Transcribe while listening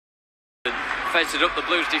fenced up the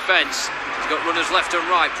Blues defence. He's got runners left and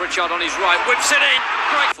right. Pritchard on his right, whips it in.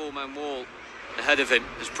 Great four-man wall ahead of him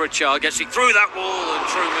as Pritchard gets it through that wall, and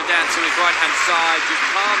Trueman down to his right-hand side, just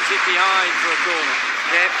palms it behind for a corner.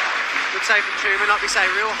 Yeah, good save from Trueman, like we say,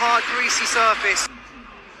 real hard, greasy surface.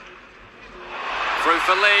 Through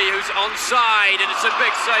for Lee, who's onside, and it's a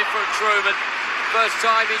big save from Trueman. First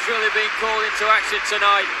time he's really been called into action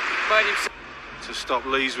tonight. Made him to stop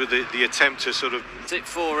Lees with the attempt to sort of... it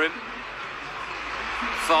for him.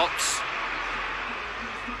 Fox.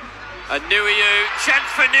 And Nuiu, chance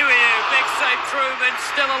for Nuiu. Big save, Trueman,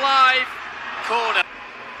 still alive. Corner.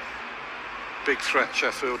 Big threat,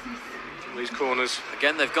 Sheffield, from these corners.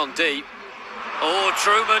 Again, they've gone deep. Oh,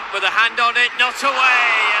 Trueman with a hand on it, not away.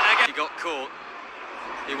 And again, he got caught.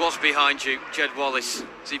 He was behind you, Jed Wallace.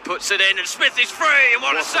 As he puts it in, and Smith is free. And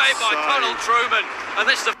what a save by Connal, Trueman. And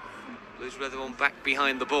this the Blues with one back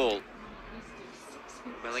behind the ball.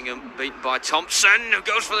 Bellingham beaten by Thompson, who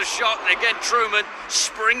goes for the shot. And again, Trueman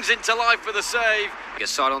springs into life for the save.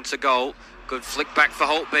 Gets side onto goal. Good flick back for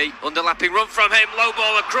Holtby. Underlapping run from him. Low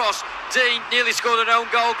ball across. Dean nearly scored an own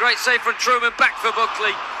goal. Great save from Trueman. Back for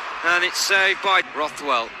Buckley. And it's saved by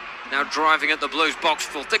Rothwell. Now driving at the Blues box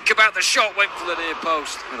full. Think about the shot. Went for the near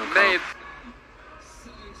post.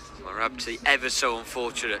 Marabti ever so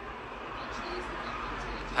unfortunate.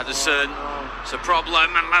 Paterson, it's a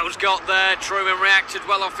problem, and Lowe's got there. Trueman reacted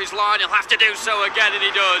well off his line. He'll have to do so again, and he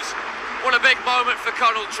does. What a big moment for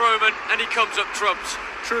Connal, Trueman, and he comes up trumps.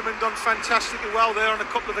 Trueman done fantastically well there on a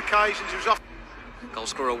couple of occasions. He was off. Goal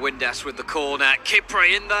scorer Windass with the corner.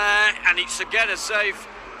 Kipri in there, and it's again a save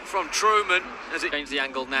from Trueman as it changed the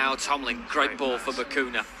angle now. Tomlin, great ball for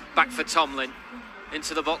Bakuna. Back for Tomlin.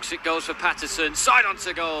 Into the box it goes for Paterson. Side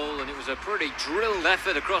onto goal, and it was a pretty drilled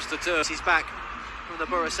effort across the turf. He's back from the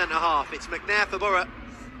Borough centre half. It's McNair for Borough,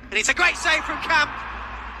 and it's a great save from Camp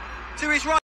to his right.